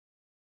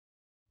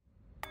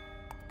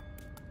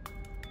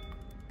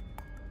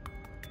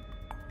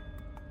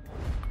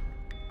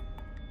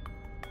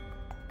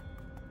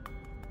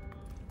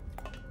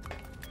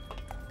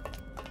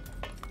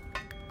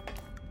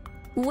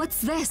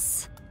What's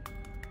this?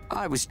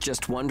 I was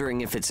just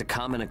wondering if it's a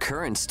common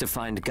occurrence to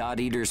find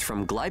God-eaters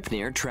from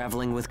Gleipnir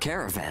traveling with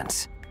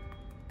caravans.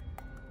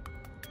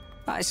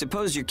 I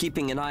suppose you're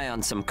keeping an eye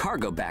on some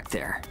cargo back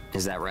there,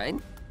 is that right?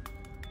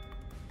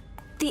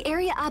 The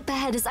area up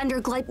ahead is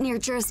under Gleipnir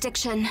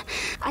jurisdiction.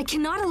 I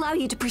cannot allow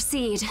you to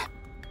proceed.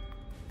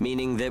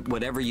 Meaning that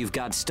whatever you've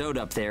got stowed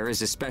up there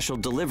is a special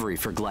delivery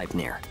for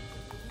Gleipnir.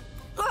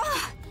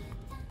 Ugh!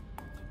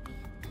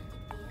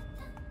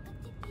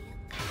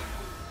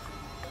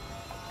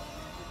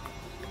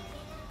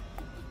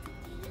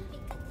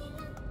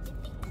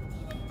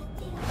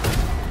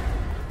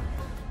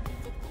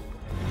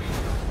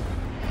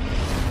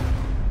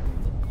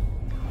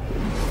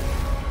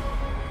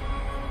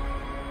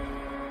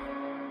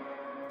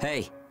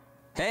 Hey.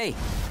 Hey!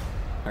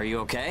 Are you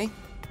okay?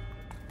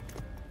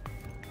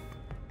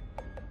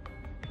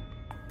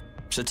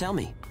 So tell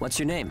me, what's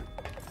your name?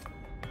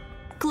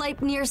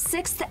 Gleipnir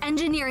 6th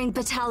Engineering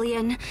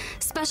Battalion,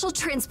 Special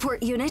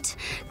Transport Unit,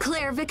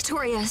 Claire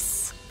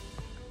Victorious.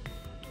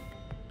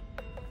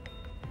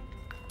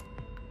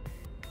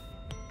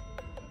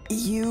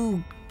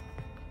 You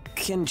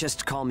can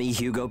just call me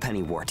Hugo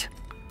Pennywort.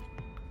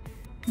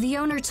 The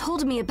owner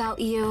told me about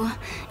you.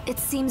 It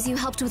seems you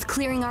helped with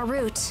clearing our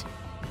route.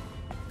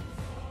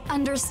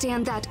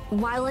 Understand that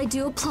while I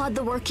do applaud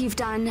the work you've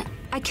done,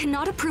 I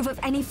cannot approve of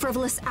any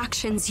frivolous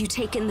actions you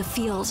take in the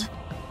field.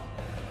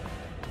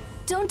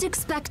 Don't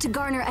expect to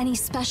garner any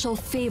special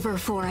favor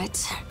for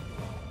it.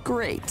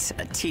 Great,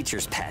 a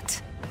teacher's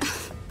pet.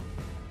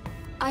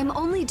 I'm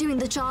only doing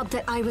the job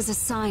that I was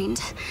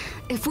assigned.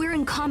 If we're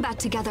in combat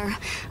together,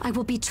 I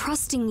will be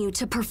trusting you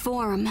to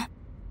perform.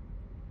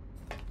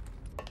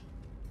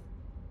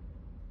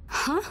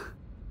 Huh?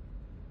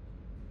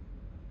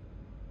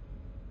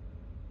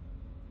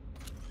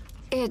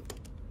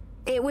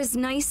 It was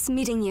nice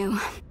meeting you.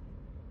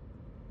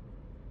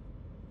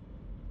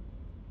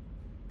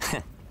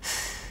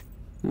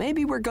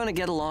 Maybe we're gonna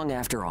get along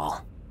after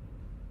all.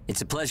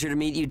 It's a pleasure to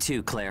meet you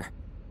too, Claire.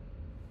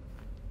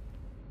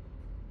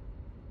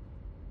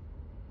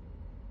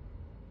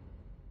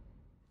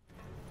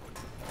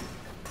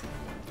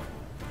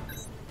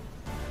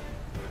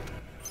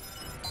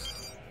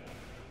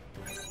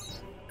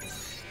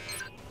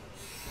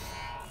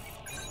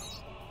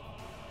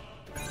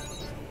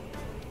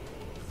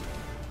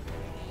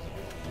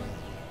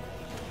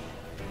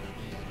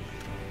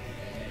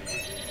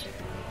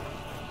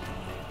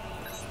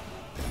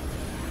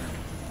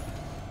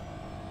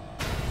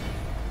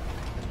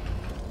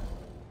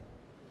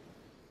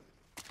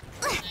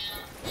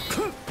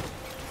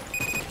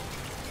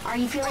 Are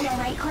you feeling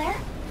alright, Claire?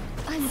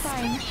 I'm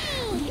fine.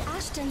 The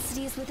ash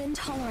density is within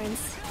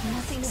tolerance.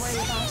 Nothing to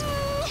worry about.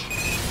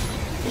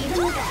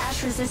 Even with the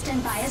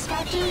ash-resistant bias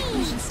factor,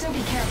 you should still be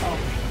careful.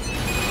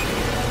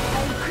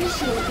 I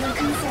appreciate your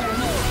concern.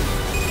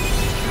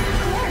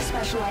 Claire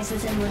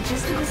specializes in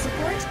logistical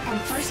support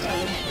and first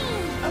aid.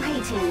 Okay,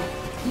 team.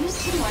 Use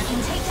teamwork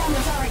and take down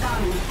this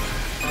origami.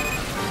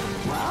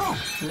 Wow,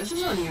 this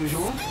is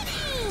unusual.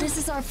 This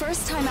is our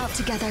first time out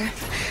together.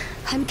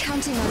 I'm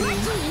counting on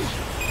you.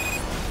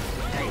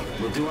 Hey,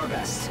 we'll do our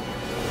best.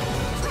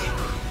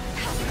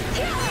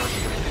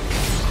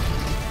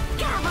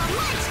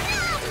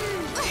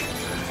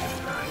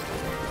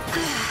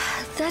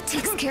 That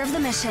takes care of the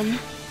mission.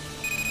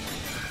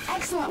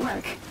 Excellent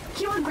work.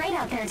 You were great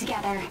out there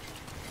together.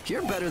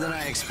 You're better than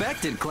I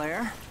expected,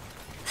 Claire.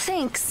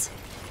 Thanks.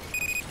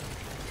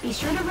 Be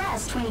sure to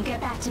rest when you get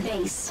back to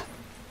base.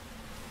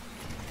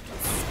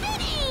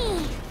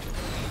 Spinny!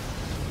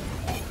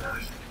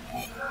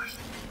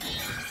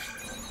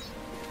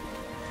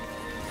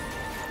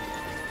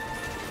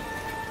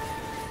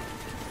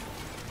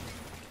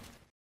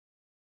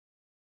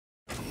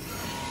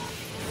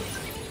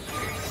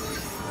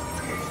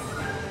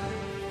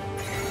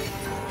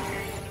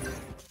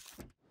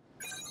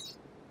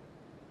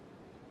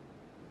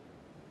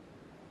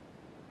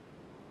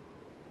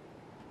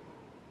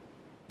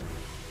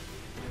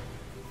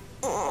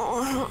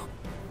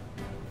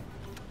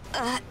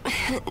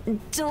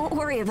 Don't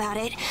worry about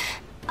it.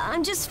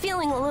 I'm just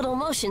feeling a little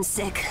motion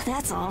sick,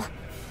 that's all.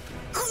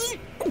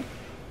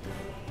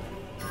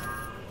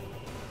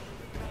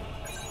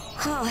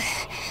 Oh,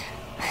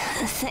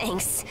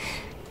 thanks.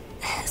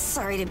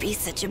 Sorry to be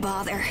such a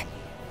bother.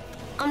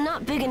 I'm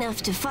not big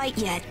enough to fight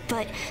yet,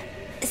 but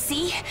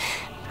see?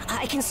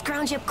 I can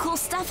scrounge up cool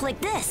stuff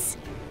like this.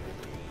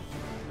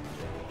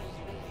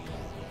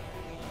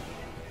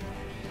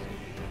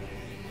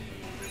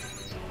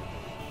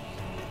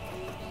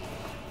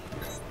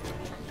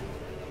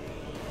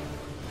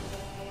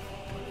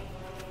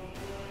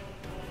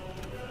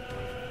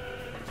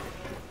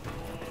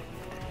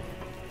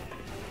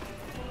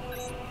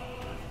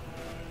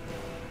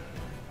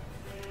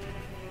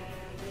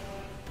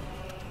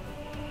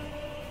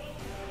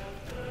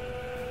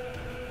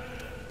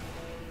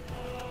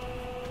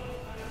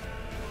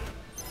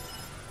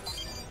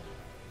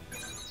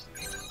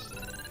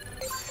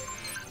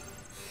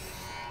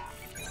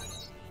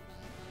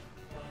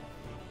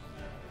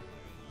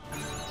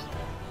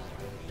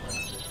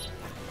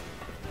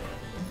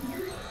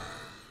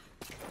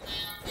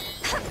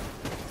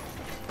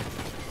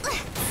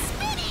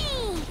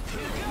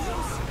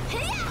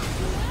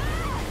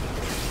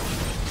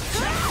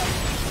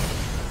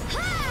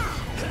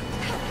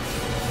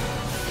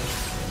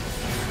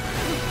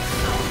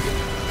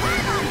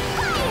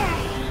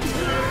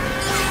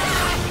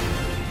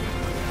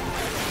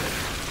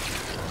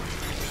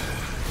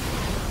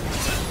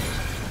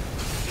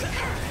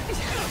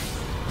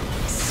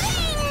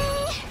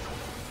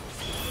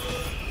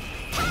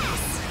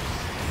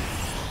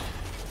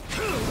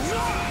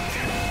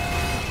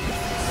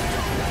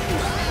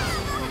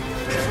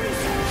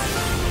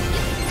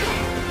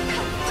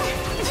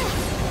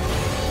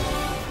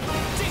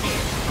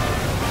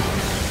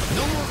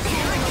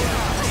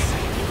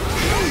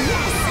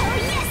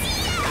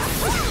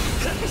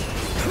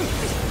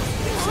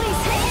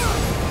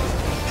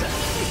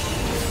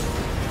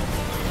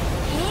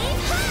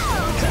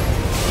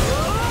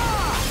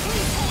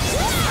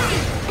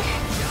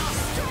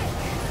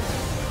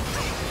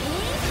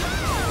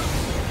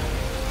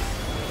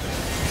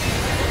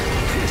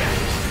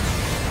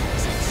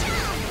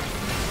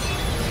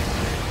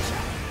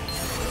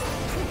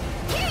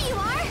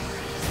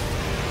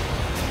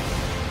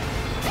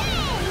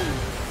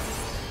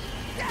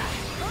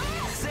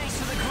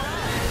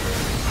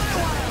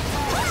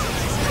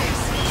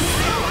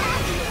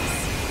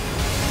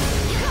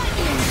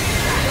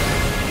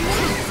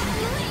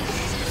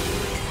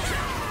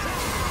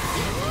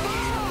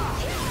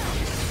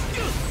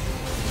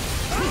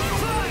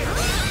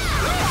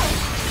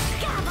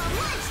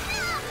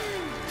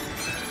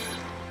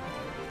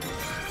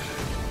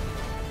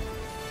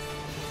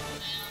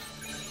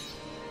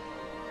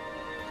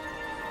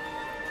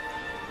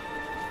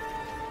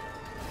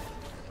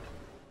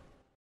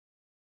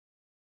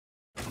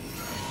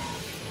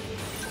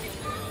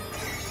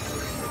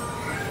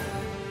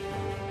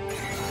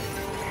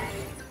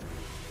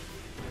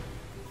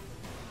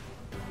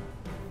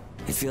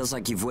 It feels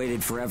like you've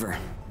waited forever,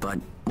 but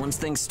once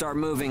things start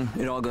moving,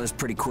 it all goes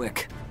pretty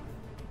quick.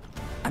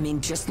 I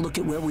mean, just look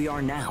at where we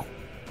are now.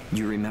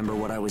 You remember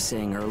what I was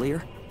saying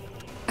earlier?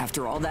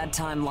 After all that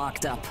time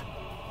locked up,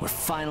 we're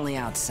finally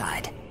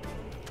outside.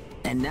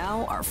 And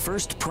now our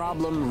first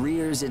problem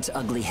rears its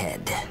ugly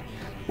head.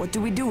 What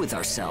do we do with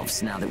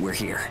ourselves now that we're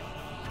here?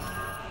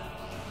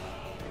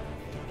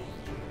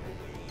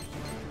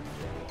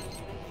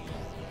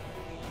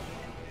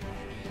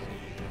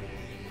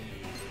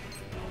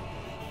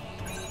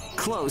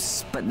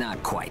 Close, but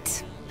not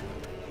quite.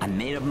 I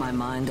made up my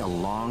mind a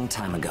long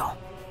time ago.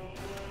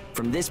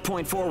 From this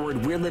point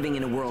forward, we're living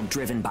in a world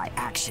driven by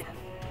action.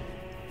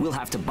 We'll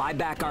have to buy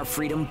back our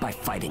freedom by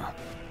fighting.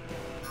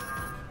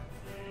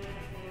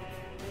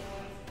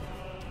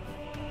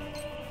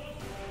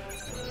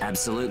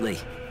 Absolutely.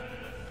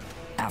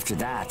 After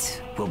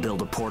that, we'll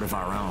build a port of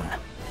our own.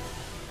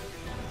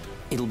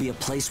 It'll be a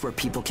place where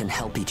people can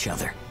help each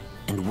other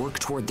and work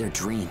toward their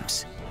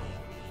dreams.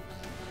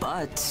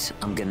 But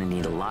I'm gonna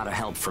need a lot of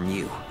help from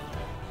you.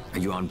 Are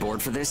you on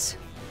board for this?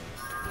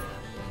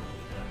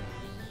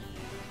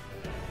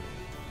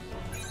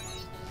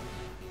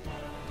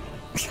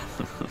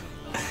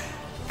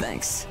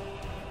 Thanks.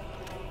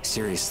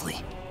 Seriously,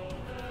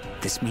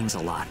 this means a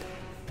lot.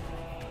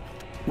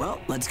 Well,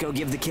 let's go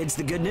give the kids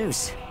the good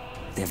news.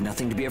 They have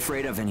nothing to be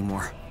afraid of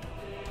anymore.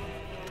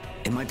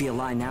 It might be a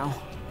lie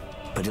now,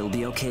 but it'll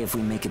be okay if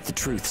we make it the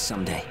truth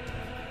someday.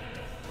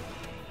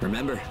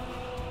 Remember,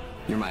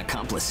 you're my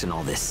accomplice in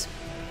all this.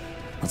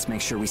 Let's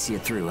make sure we see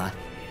it through, huh?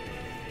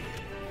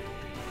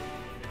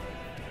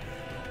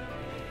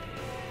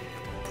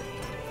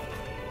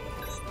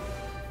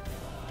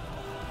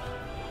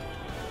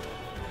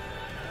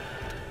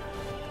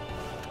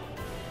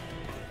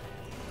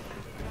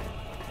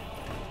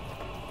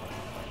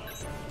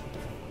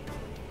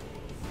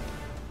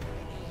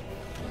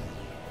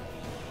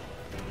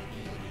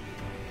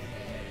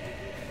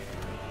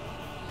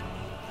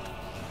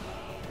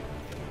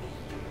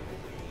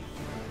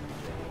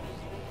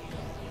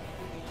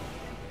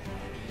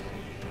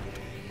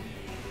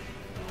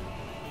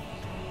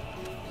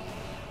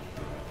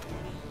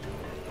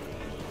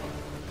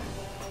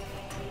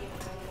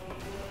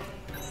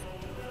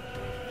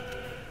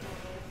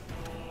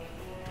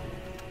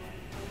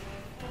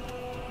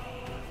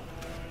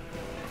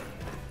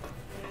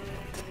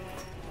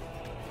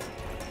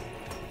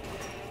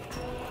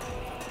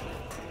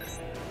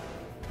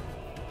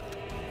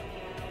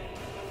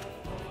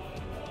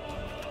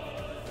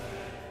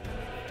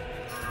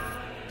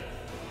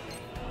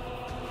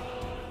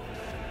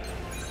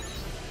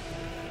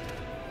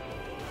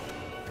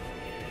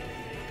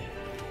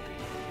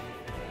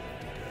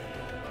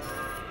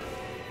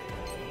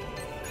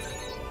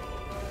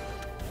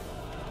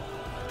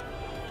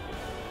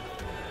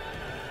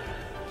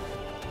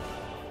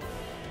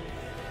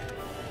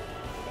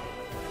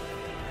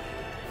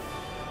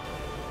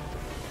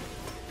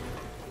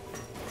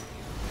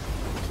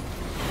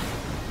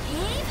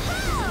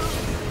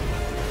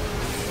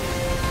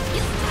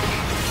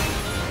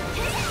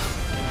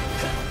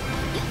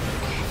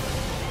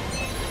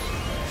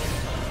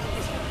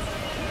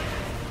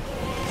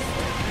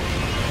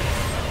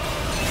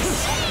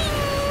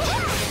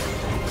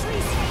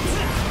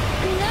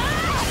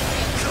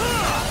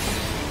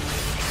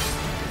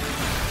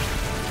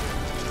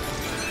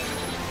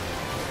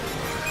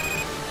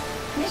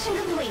 Mission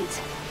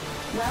complete.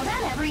 Well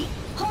done,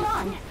 Hold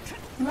on.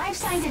 Life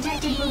sign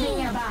detected moving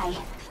nearby.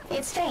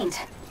 It's faint.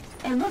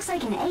 It looks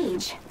like an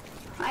age.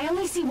 I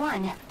only see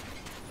one.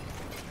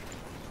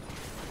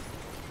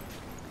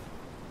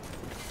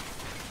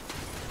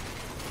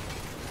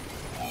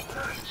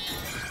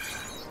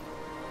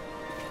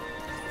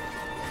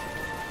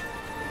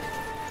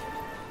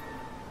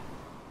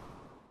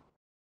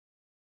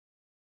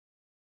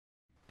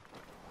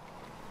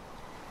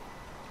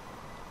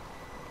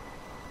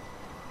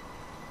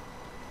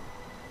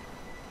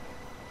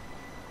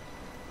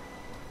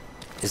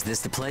 Is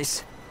this the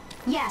place?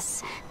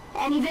 Yes.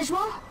 Any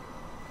visual?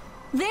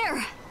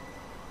 There!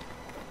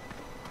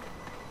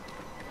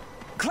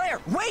 Claire,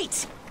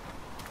 wait!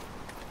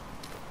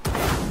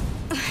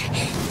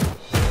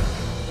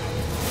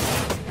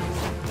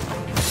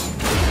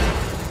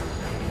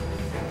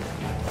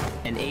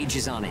 An age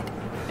is on it,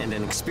 and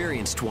an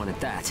experienced one at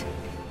that.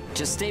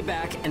 Just stay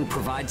back and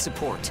provide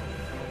support.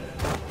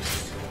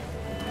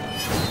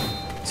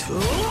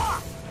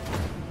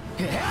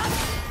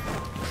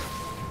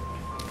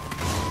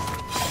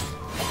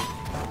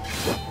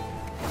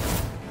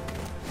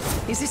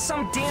 Is this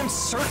some damn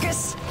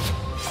circus?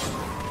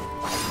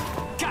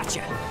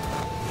 Gotcha!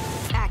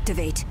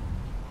 Activate.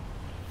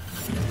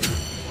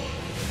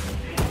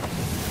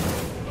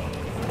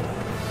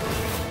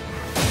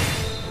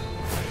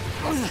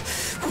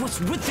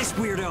 What's with this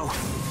weirdo?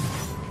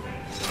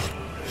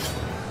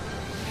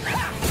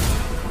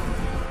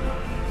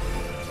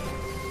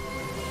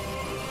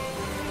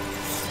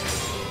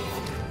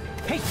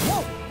 Hey,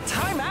 whoa!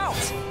 Time out!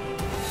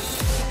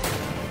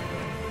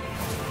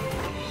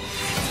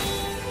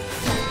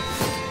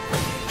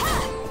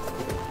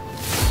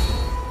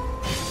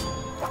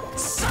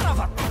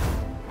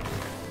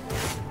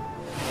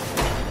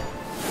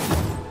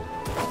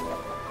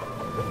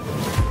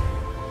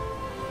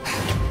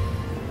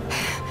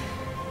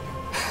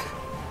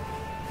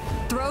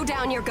 Throw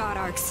down your god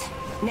arcs.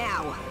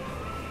 Now.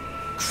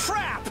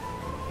 Crap!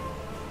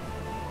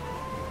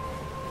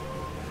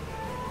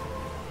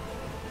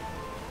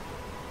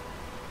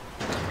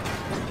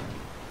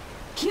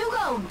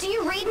 Hugo, do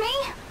you read me?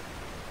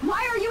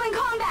 Why are you in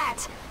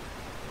combat?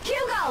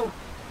 Hugo!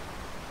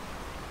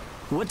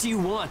 What do you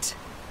want?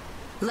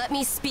 Let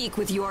me speak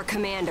with your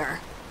commander.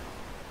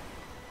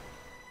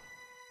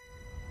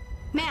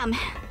 Ma'am,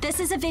 this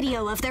is a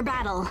video of their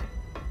battle.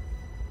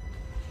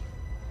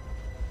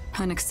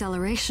 An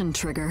acceleration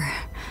trigger.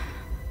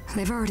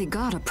 They've already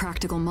got a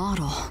practical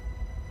model.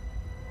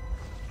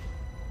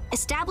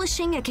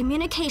 Establishing a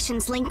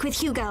communications link with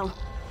Hugo.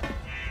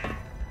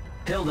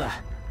 Hilda,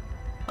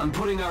 I'm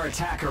putting our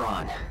attacker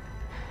on.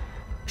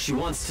 She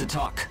wants to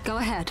talk. Go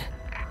ahead.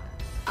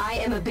 I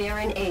am a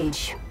Baron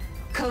Age.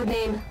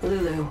 Codename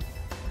LuLu.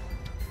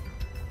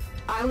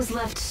 I was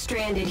left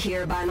stranded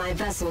here by my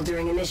vessel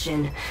during a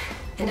mission,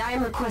 and I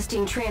am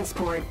requesting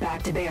transport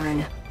back to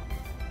Baron.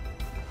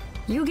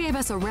 You gave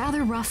us a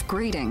rather rough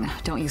greeting,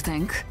 don't you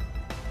think?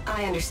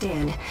 I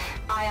understand.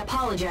 I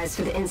apologize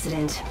for the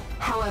incident.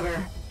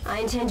 However,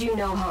 I intend you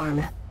no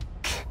harm.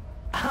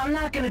 I'm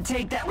not gonna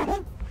take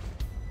that.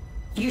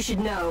 You should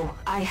know,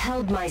 I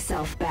held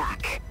myself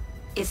back.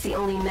 It's the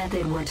only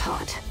method we're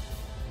taught.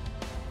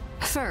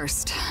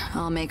 First,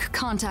 I'll make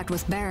contact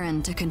with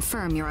Baron to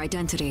confirm your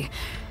identity.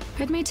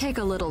 It may take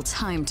a little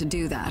time to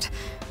do that.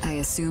 I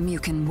assume you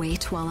can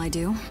wait while I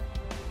do?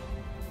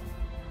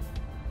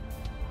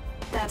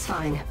 That's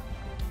fine.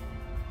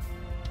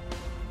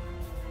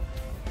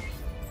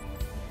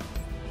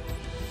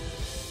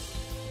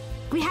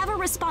 We have a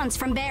response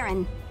from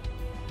Baron.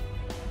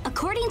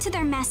 According to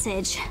their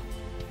message,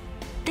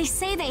 they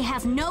say they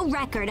have no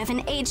record of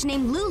an age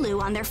named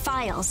LuLu on their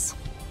files.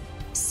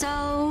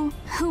 So,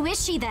 who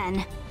is she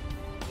then?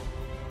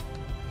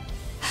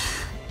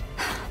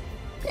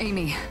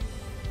 Amy,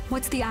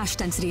 what's the ash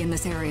density in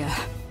this area?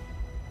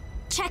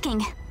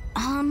 Checking.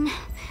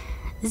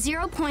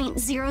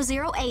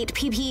 0.008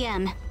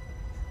 ppm.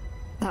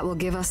 That will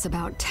give us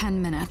about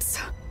 10 minutes.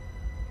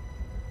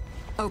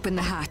 Open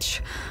the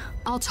hatch.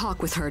 I'll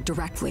talk with her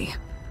directly.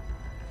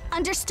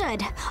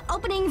 Understood.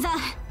 Opening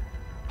the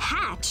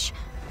hatch.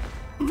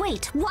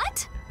 Wait,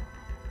 what?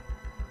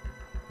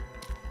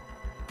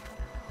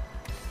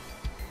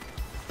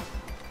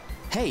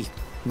 Hey,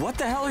 what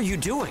the hell are you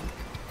doing?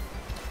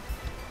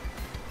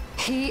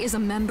 He is a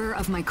member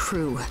of my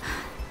crew.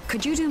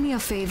 Could you do me a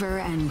favor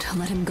and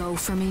let him go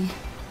for me?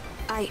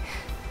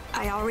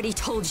 I already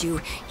told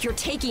you, you're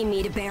taking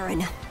me to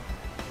Baron.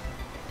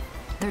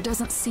 There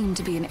doesn't seem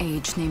to be an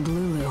age named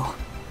LuLu.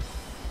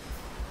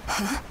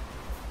 Huh?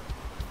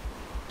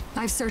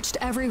 I've searched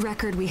every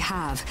record we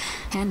have,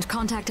 and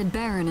contacted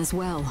Baron as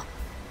well.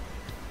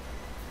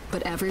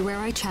 But everywhere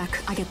I check,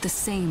 I get the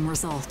same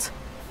result.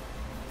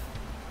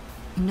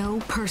 No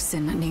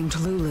person named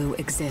LuLu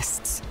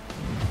exists.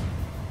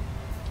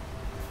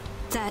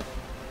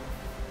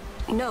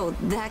 No,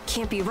 that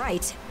can't be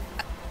right.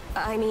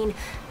 I mean,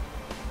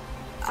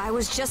 I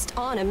was just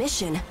on a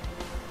mission.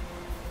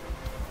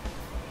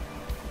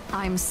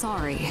 I'm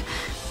sorry,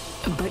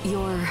 but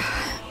you're...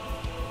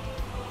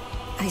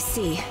 I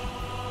see.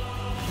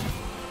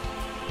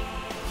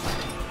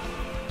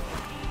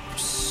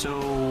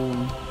 So,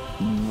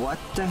 what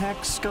the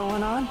heck's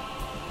going on?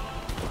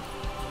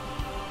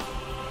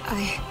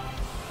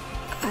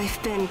 I've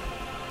been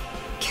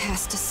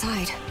cast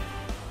aside.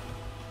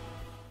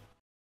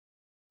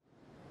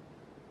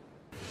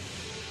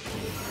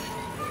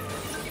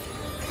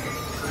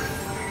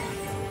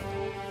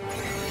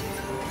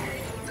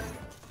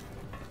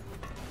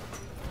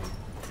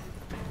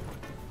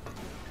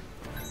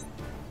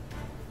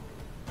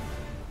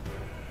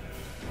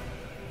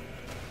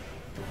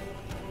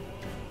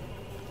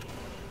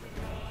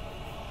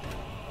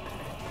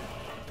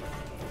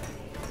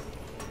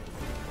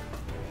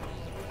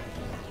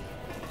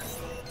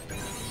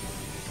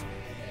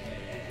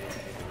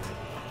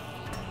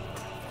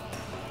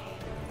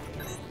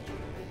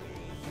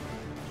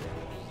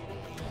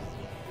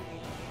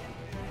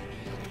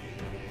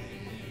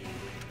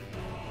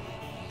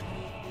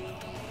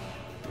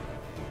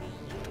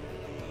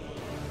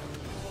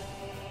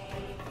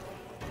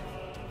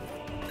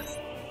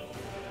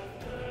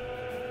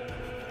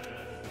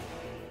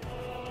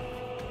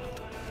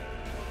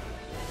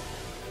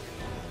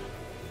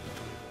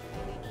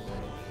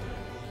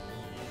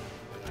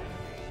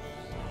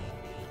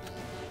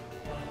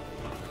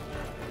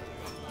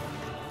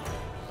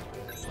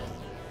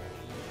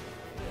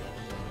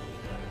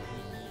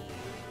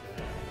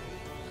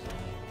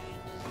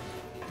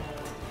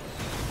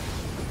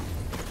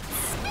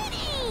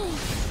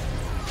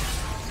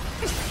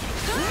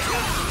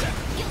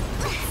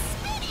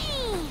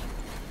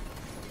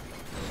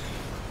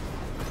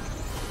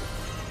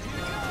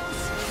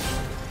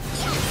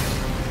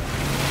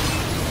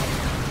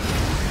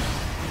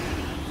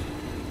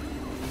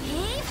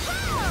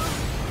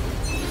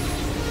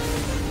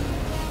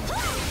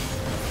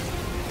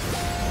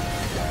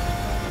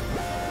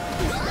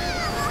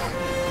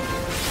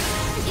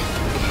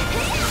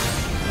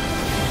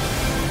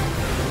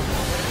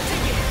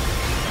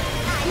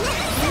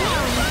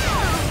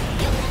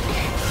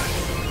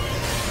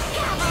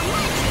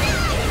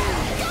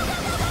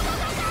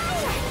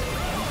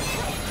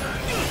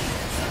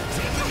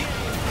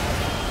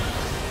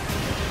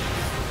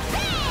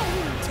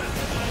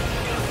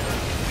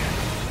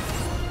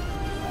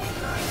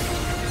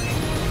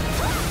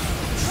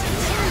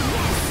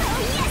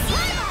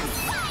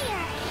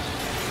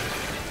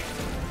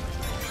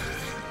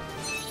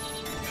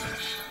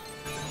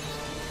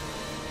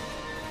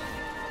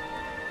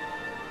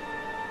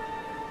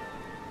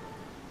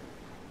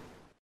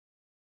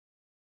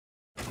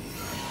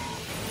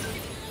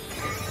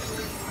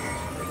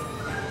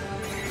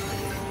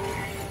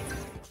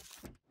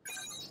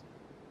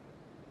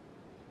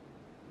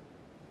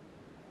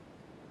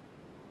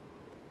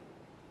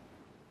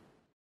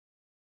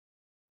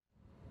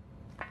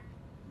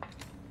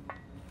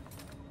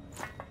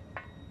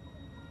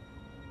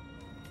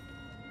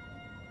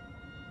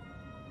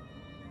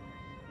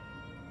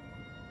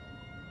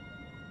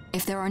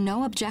 If there are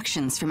no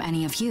objections from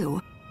any of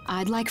you,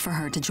 I'd like for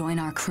her to join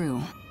our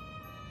crew.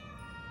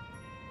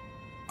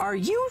 Are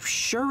you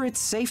sure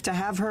it's safe to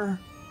have her?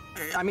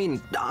 I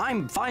mean,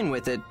 I'm fine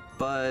with it,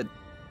 but...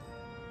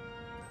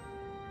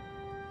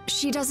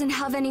 She doesn't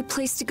have any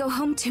place to go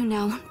home to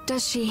now,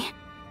 does she?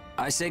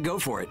 I say go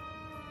for it.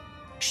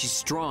 She's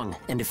strong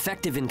and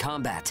effective in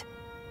combat.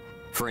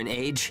 For an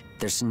age,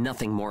 there's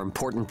nothing more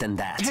important than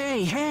that.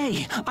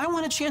 Hey! I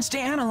want a chance to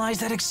analyze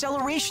that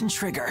acceleration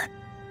trigger.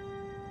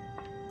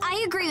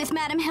 I agree with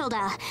Madame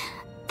Hilda,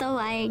 though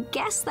I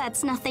guess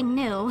that's nothing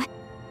new.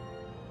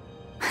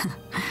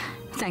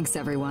 Thanks,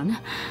 everyone.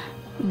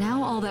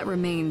 Now all that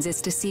remains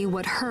is to see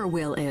what her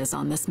will is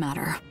on this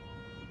matter.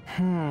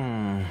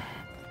 Her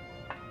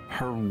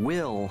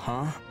will,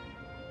 huh?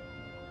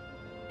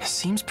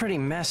 Seems pretty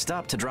messed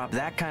up to drop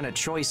that kind of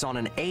choice on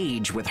an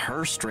age with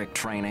her strict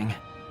training.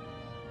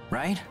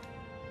 Right?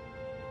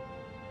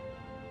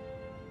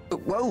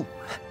 Whoa!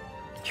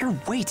 You're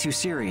way too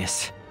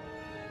serious.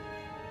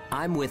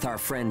 I'm with our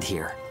friend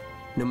here.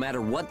 No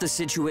matter what the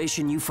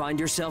situation you find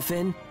yourself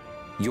in,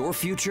 your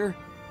future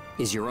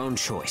is your own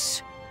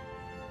choice.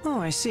 Oh,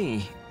 I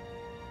see.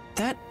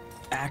 That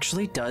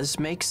actually does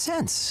make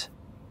sense.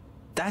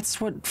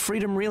 That's what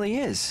freedom really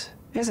is,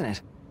 isn't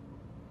it?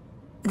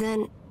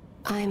 Then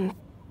I'm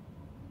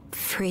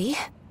free?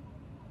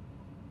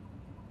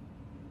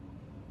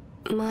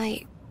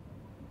 My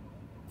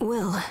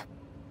will.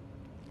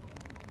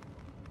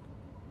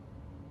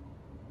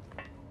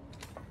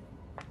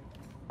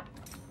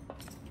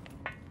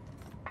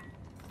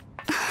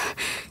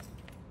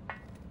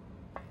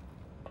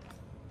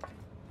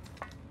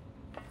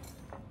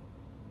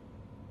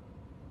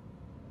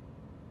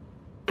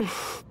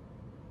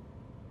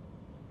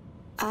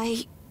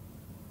 I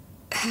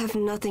have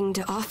nothing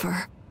to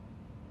offer.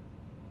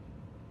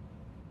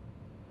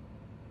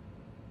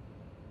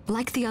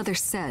 Like the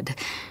others said,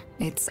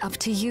 it's up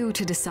to you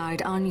to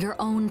decide on your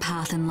own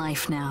path in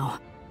life now.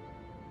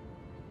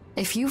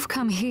 If you've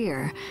come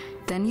here,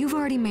 then you've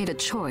already made a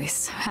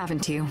choice,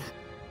 haven't you?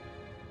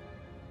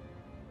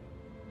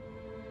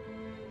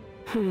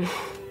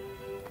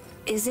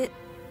 Is it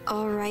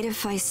all right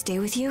if I stay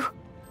with you?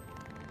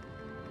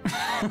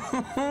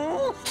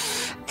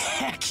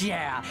 Heck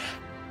yeah!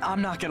 I'm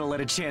not gonna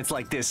let a chance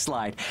like this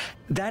slide.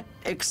 That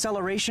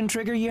acceleration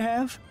trigger you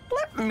have?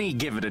 Let me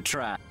give it a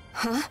try.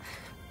 Huh?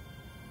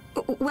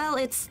 Well,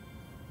 it's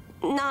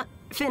not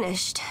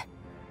finished.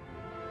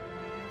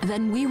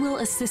 Then we will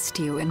assist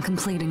you in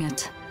completing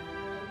it.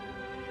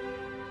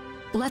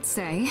 Let's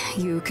say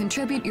you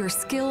contribute your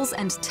skills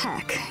and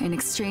tech in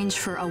exchange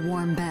for a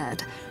warm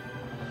bed.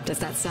 Does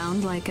that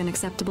sound like an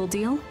acceptable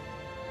deal?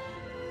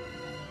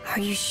 Are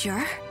you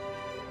sure?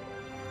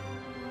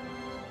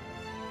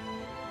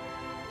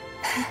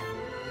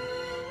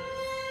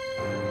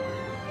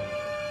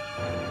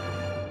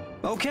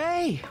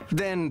 Okay,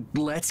 then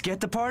let's get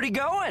the party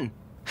going.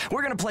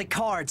 We're gonna play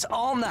cards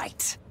all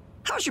night.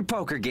 How's your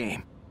poker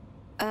game?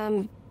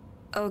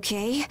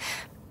 Okay.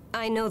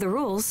 I know the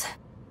rules.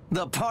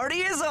 The party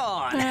is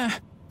on!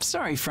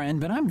 Sorry, friend,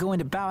 but I'm going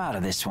to bow out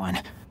of this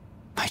one.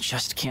 I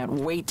just can't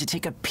wait to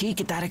take a peek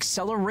at that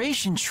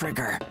acceleration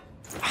trigger.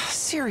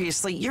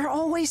 Seriously, you're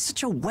always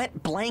such a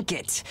wet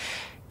blanket.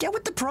 Get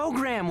with the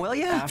program, will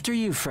ya? After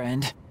you,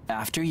 friend.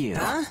 After you.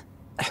 Huh?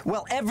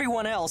 Well,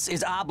 everyone else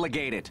is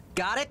obligated.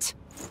 Got it?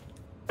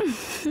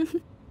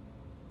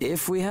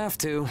 If we have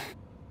to.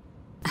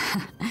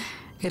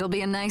 It'll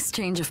be a nice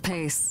change of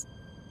pace.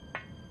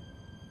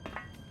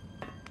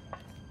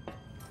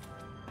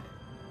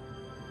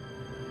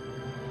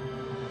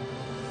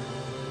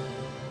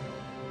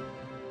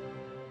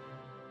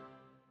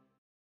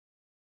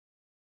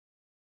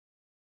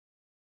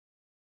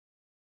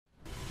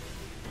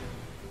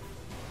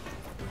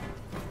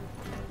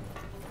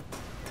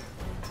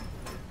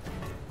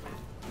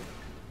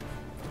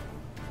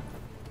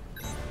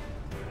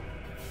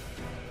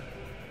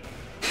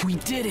 We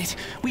did it!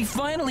 We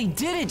finally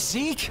did it,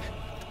 Zeke!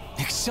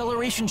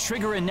 Acceleration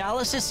trigger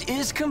analysis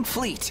is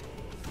complete.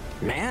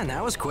 Man,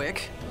 that was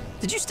quick.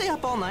 Did you stay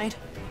up all night?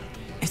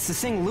 It's the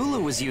thing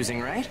LuLu was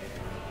using, right?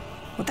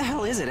 What the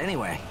hell is it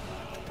anyway?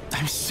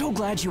 I'm so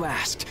glad you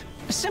asked.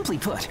 Simply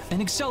put,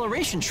 an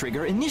acceleration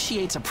trigger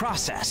initiates a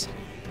process.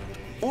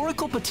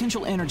 Oracle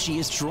potential energy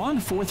is drawn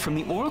forth from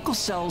the Oracle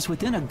cells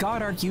within a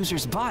God Arc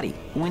user's body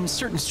when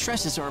certain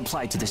stresses are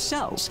applied to the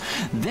cells.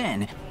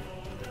 Then,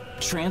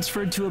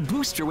 transferred to a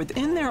booster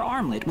within their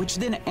armlet, which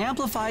then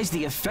amplifies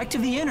the effect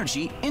of the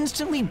energy,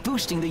 instantly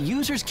boosting the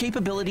user's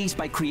capabilities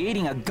by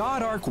creating a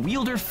God Arc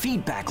wielder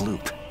feedback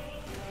loop,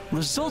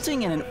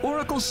 resulting in an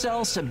Oracle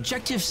cell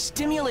subjective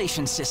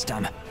stimulation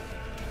system.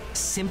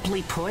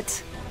 Simply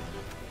put,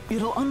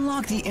 It'll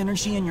unlock the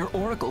energy in your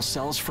Oracle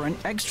cells for an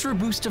extra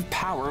boost of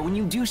power when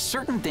you do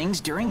certain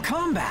things during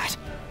combat.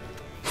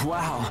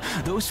 Wow,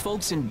 those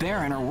folks in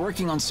Baron are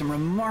working on some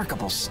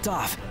remarkable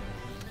stuff.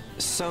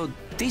 so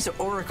these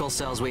Oracle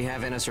cells we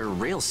have in us are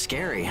real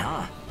scary,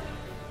 huh?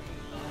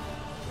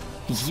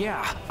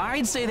 Yeah,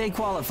 I'd say they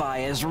qualify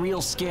as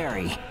real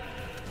scary.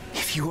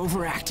 If you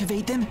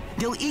overactivate them,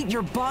 they'll eat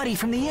your body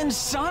from the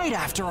inside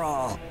after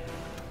all.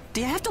 Do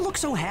you have to look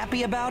so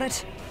happy about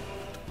it?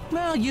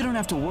 Well, you don't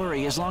have to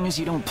worry as long as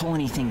you don't pull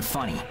anything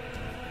funny.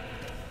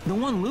 The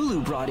one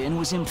LuLu brought in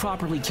was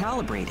improperly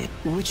calibrated,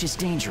 which is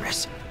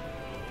dangerous.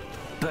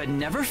 But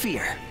never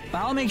fear.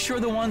 I'll make sure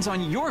the ones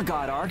on your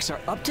God Arcs are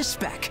up to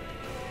spec.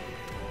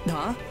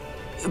 Huh?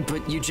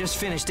 But you just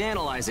finished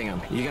analyzing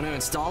them. You gonna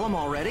install them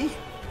already?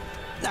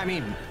 I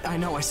mean, I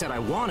know I said I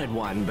wanted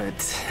one,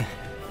 but...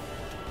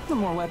 The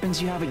more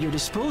weapons you have at your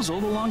disposal,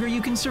 the longer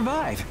you can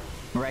survive.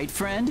 Right,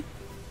 friend?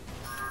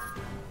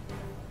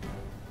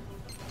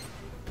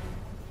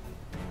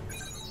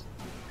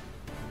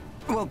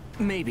 Well,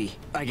 maybe,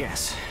 I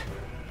guess.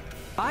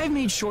 I've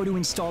made sure to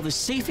install the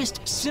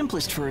safest,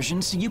 simplest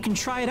version so you can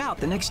try it out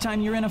the next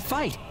time you're in a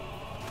fight.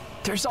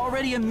 There's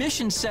already a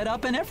mission set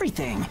up and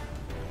everything.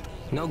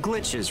 No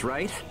glitches,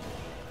 right?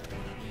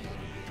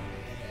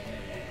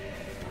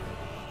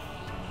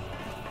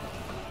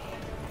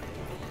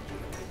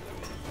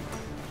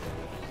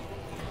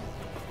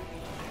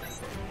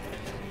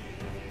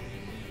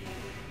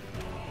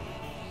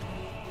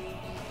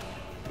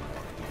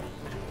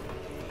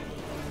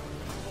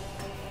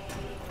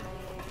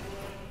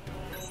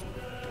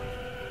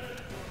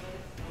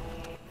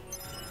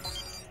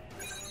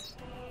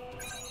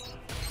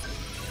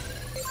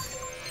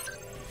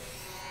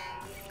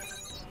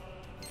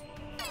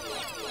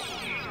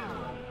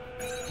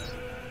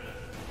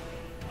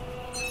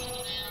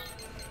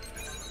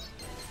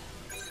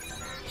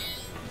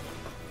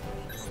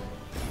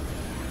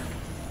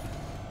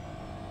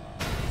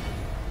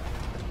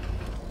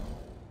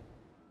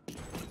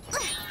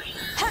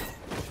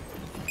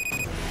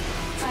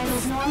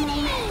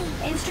 Normal.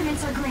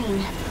 Instruments are green.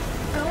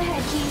 Go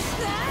ahead, Keith.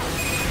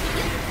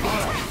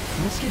 Alright,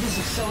 let's get this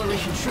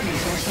acceleration trigger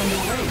test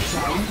underway,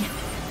 shall we?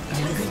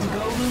 Are you good to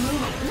go, LuLu?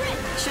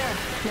 Sure,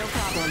 no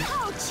problem.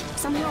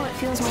 Somehow it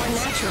feels more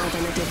natural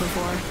than it did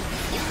before.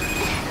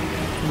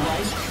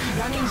 Right?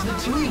 That means the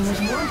tuning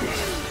is worth it.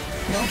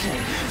 Okay,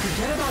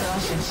 forget about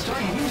us and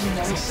start using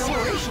that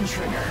acceleration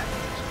trigger.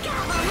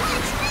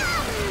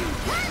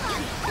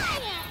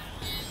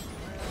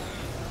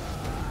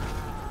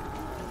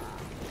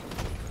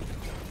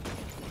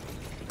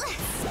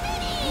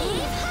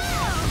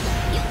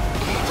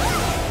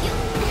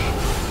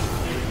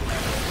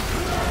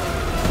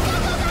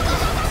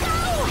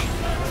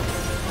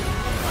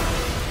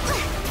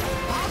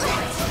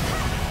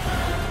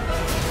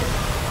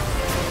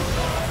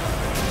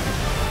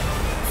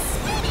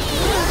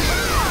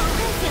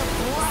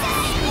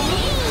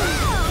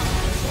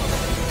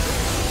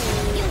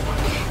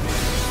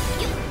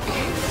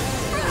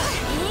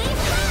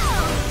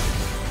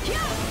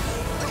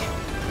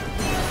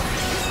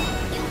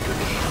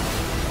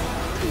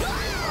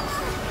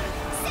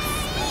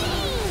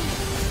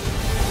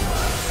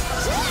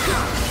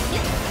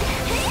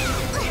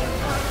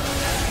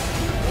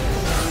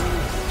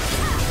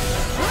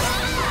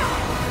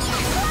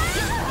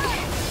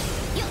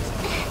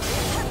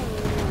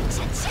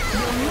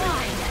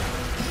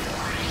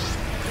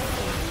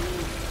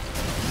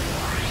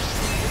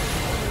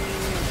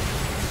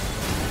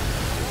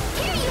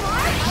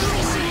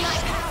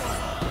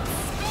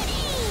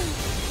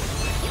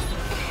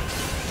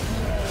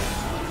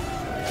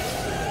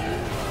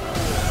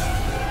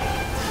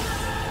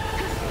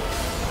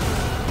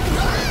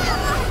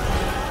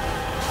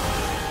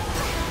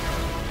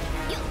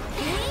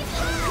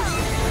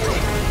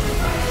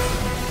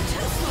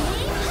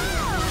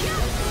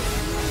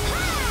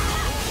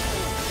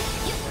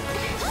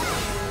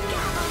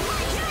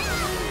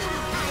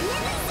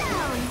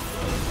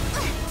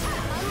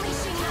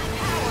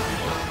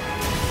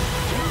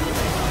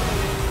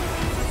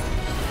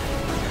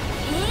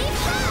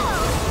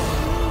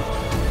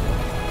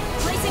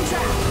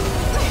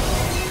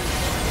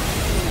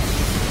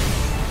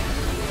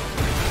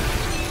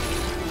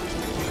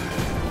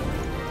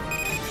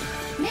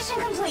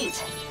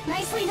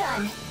 Nicely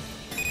done.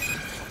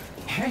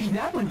 Hey,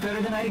 that went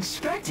better than I'd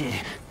expected.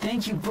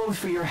 Thank you both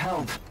for your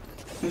help.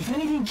 If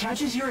anything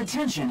catches your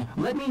attention,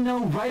 let me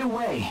know right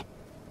away.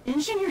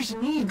 Engineers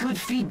need good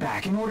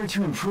feedback in order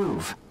to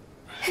improve.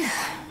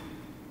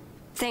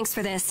 Thanks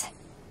for this.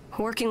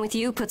 Working with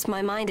you puts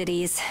my mind at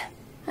ease.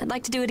 I'd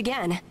like to do it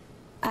again.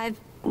 I've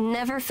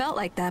never felt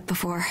like that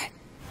before.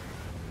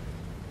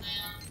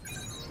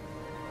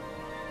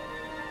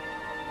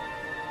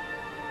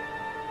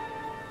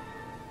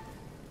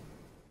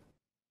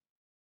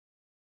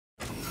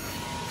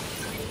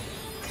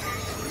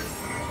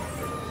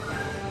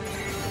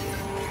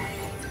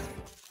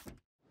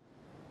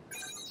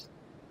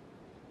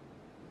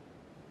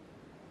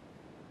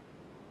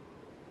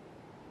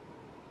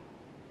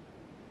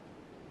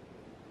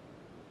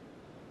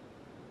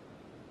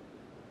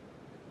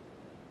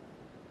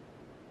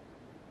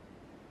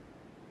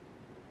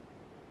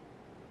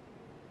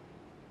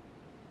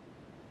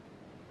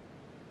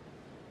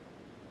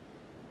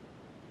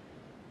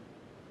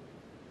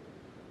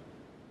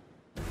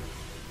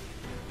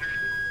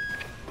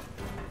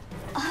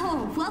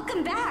 Oh,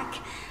 welcome back!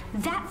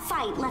 That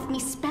fight left me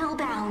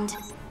spellbound.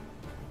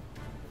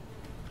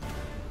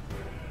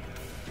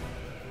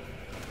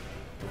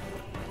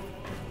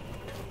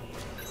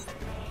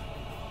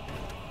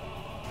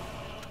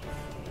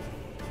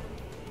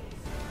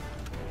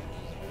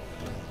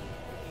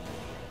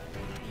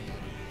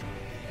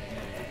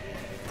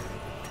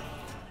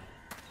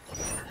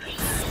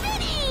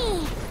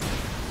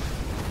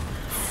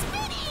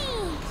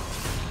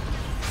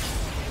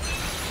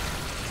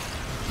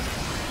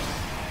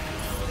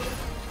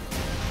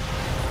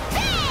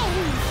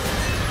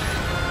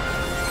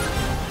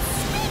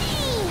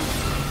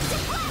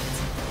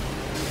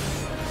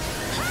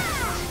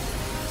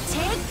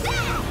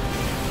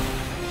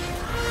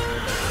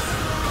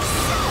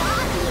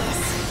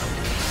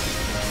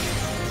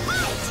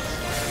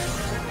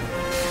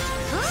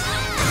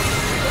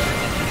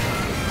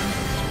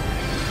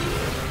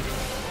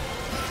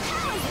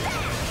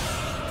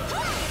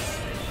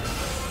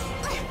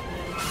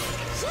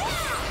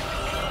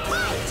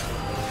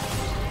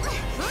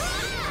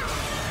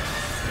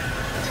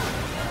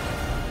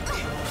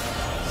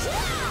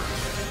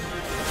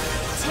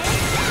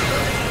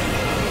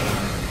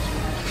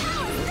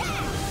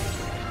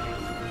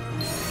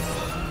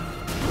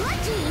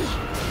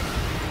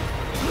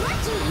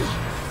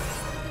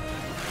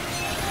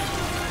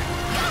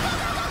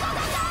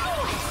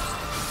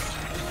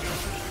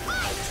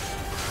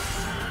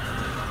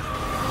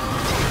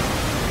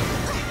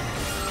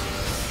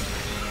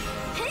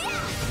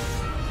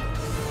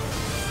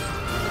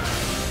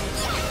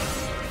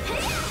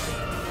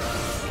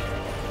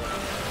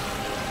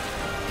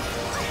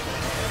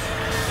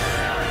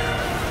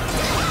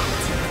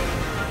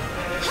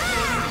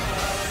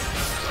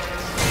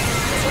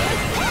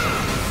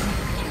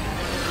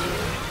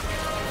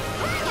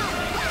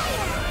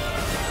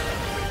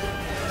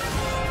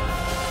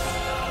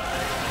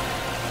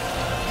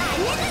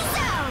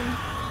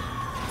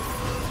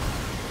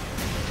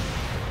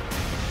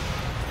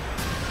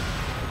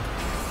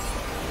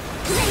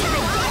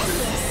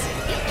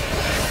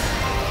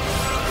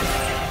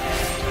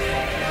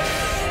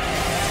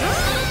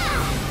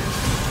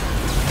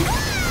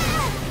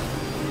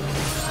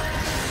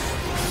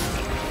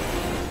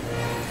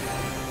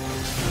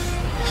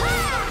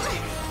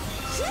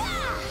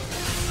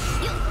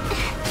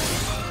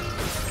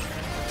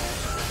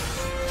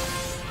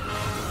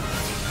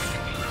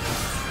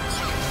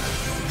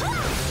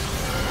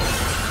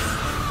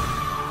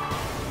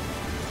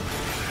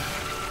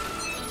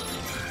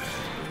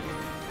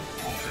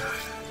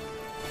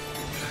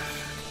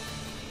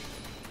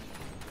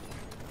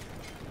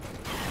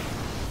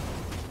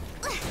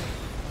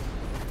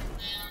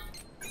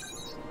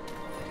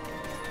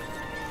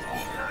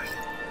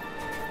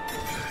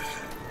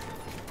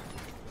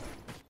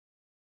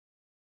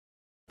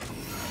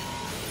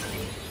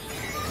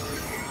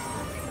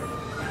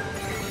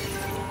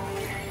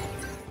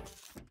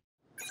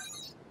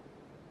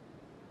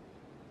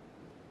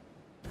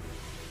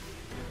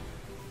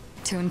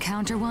 to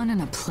encounter one in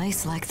a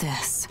place like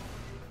this.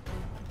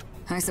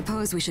 I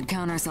suppose we should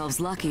count ourselves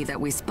lucky that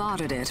we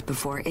spotted it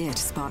before it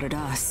spotted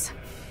us.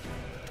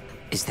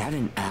 Is that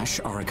an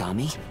ash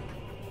origami?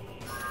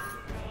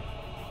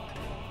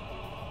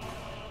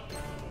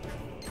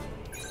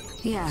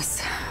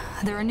 Yes.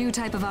 They're a new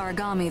type of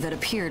origami that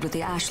appeared with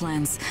the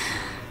Ashlands.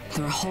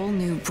 They're a whole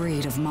new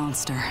breed of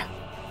monster.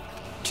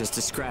 Just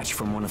a scratch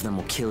from one of them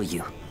will kill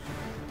you.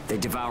 They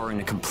devour in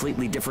a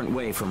completely different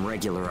way from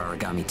regular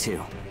origami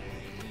too.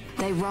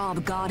 They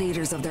rob God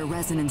Eaters of their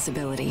resonance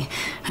ability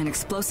and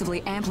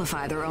explosively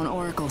amplify their own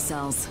oracle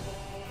cells.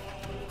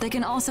 They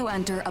can also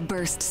enter a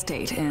burst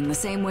state in the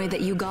same way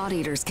that you God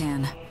Eaters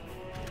can.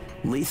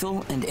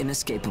 Lethal and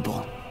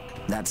inescapable.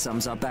 That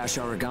sums up ash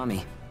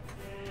origami.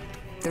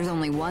 There's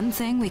only one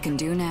thing we can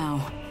do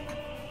now.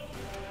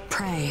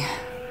 Pray.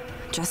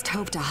 Just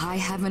hope to high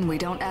heaven we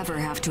don't ever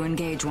have to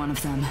engage one of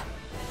them.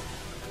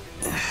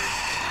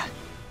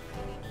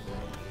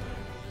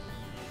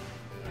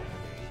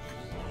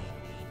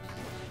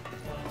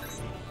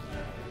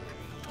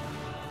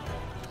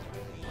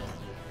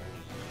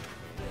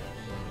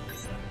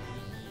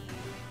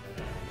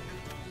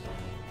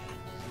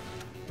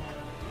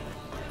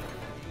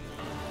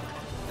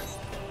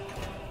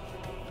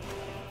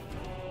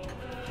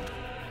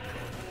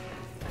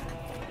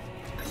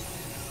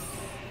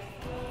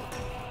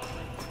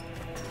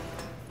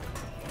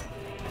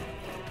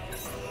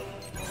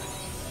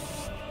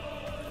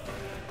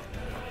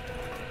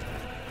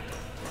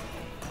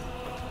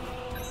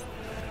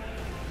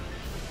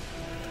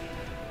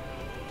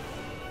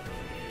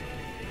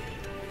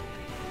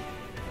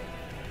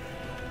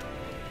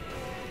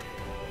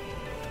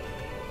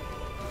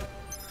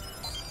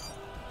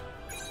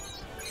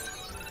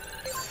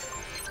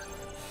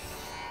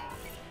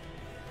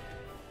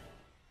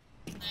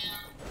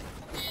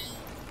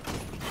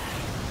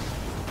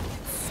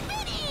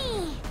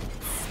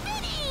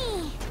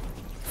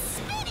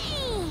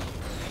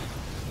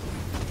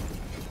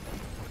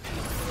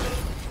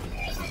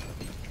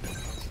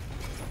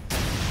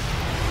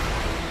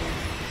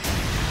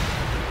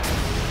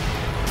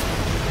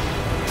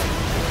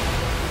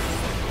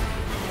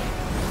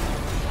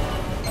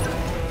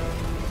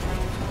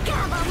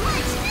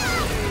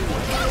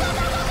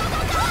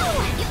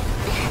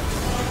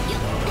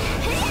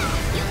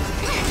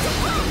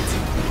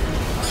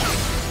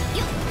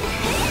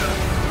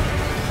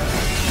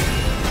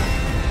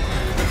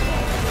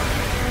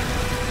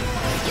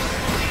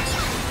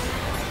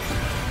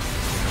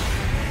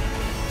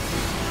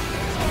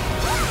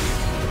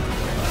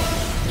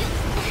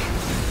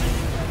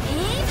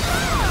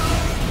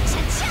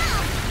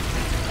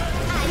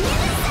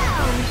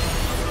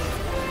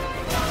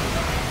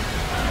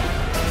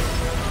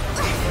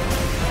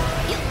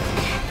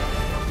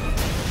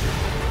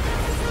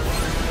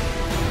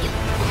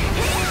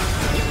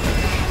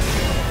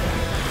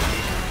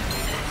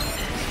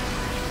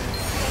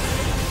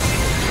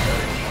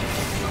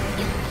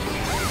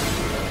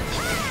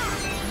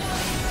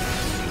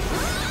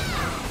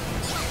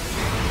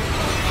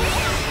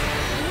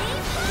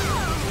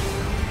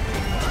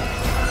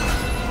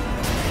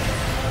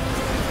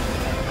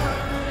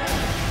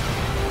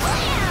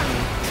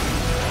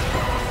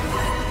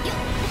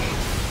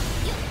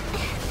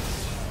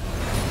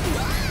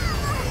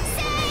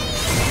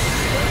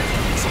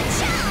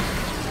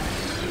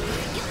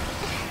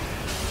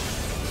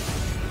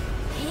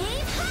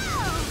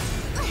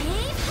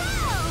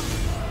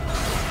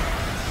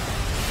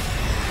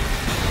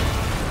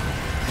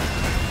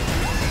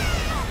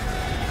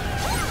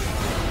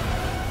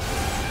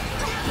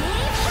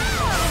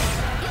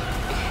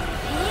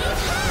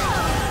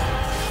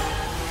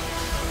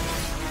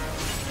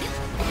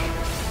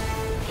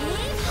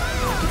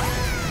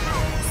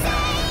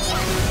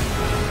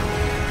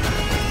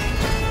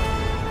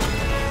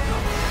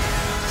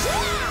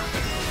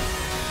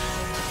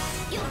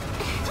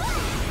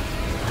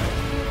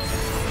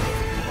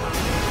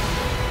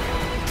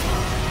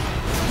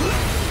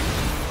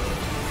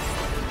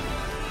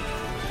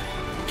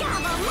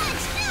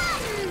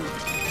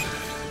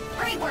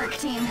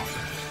 team.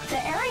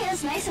 The area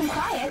is nice and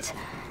quiet.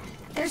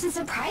 There's a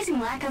surprising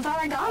lack of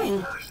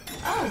origami.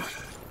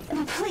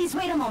 Oh, please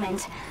wait a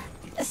moment.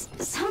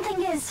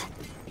 Something is...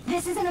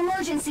 This is an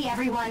emergency,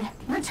 everyone.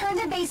 Return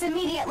to base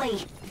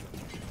immediately.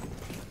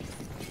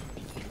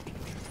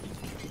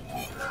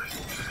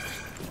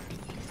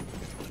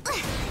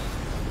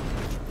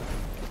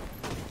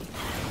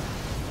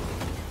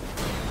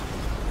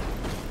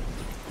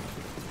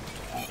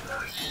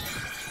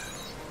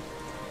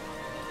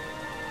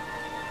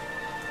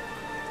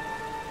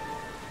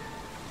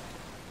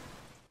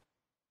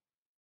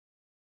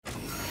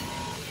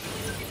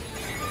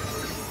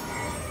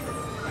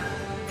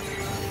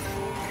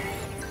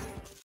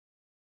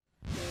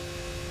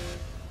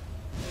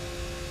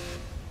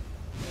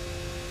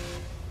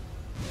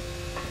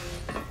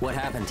 What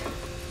happened?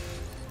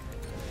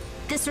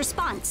 This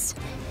response.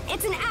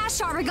 It's an ash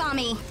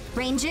origami.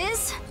 Range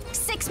is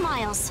 6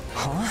 miles.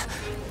 Huh?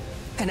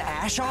 An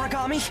ash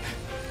origami?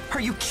 Are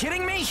you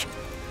kidding me?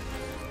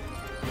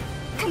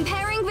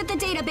 Comparing with the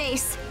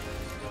database.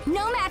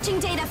 No matching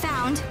data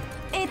found.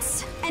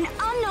 It's an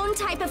unknown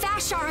type of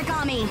ash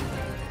origami.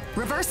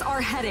 Reverse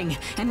our heading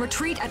and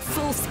retreat at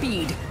full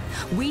speed.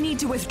 We need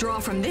to withdraw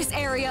from this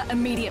area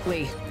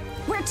immediately.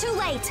 We're too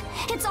late.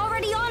 It's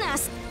already on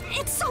us.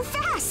 It's so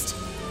fast.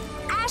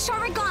 Ash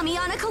origami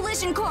on a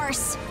collision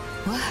course.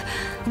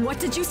 What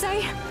did you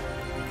say?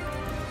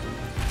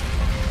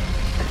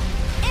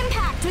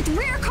 Impact with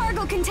rear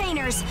cargo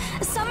containers.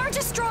 Some are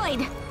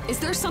destroyed. Is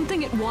there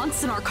something it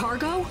wants in our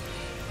cargo?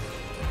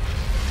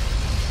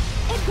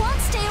 It won't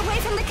stay away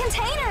from the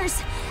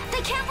containers.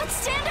 They can't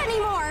withstand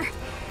anymore.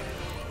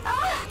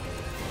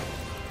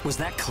 Was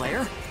that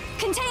Claire?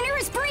 Container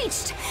is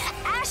breached.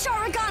 Ash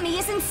origami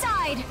is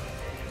inside.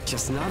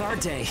 Just not our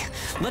day.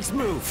 Let's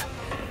move.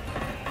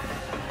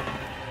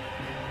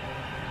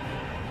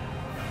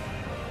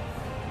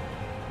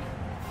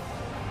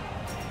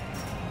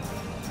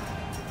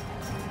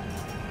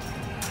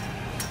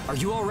 Are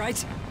you all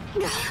right?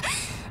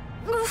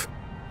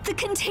 The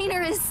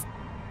container is...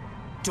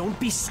 Don't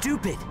be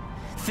stupid.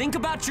 Think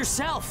about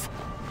yourself.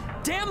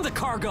 Damn the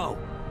cargo!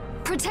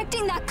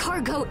 Protecting that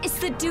cargo is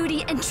the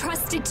duty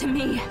entrusted to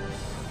me.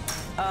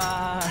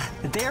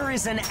 There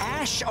is an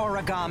ash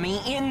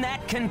origami in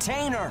that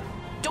container.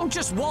 Don't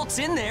just waltz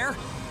in there.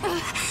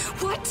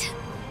 What?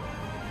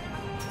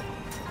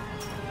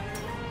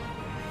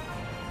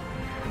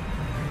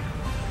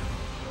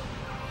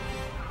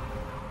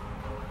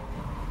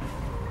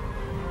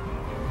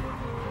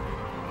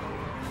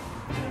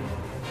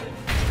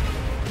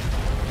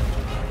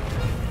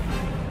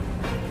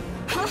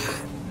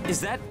 Is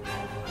that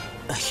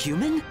a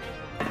human?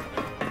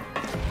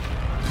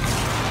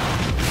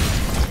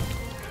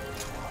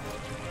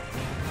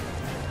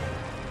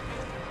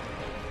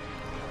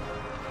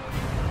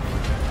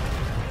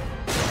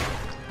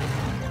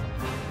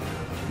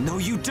 No,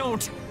 you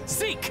don't!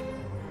 Zeke!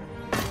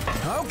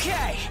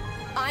 Okay.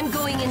 I'm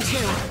going in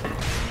too.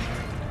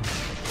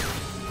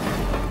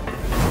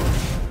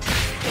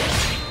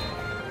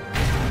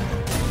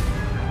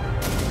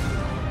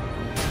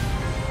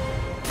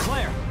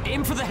 Claire,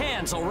 aim for the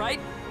hands, all right?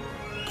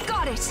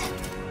 Got it.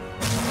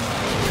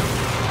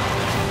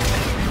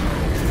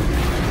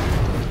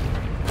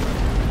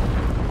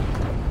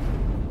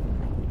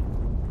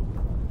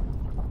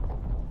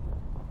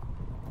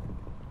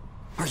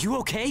 Are you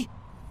okay?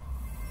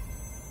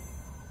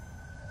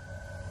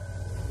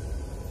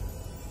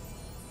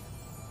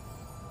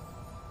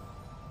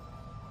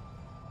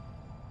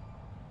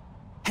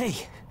 Hey,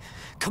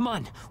 come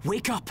on,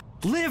 wake up!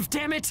 Live,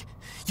 damn it!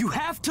 You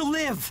have to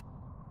live!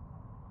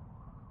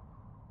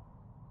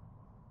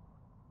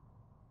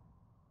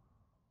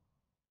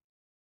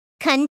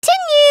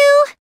 Continue!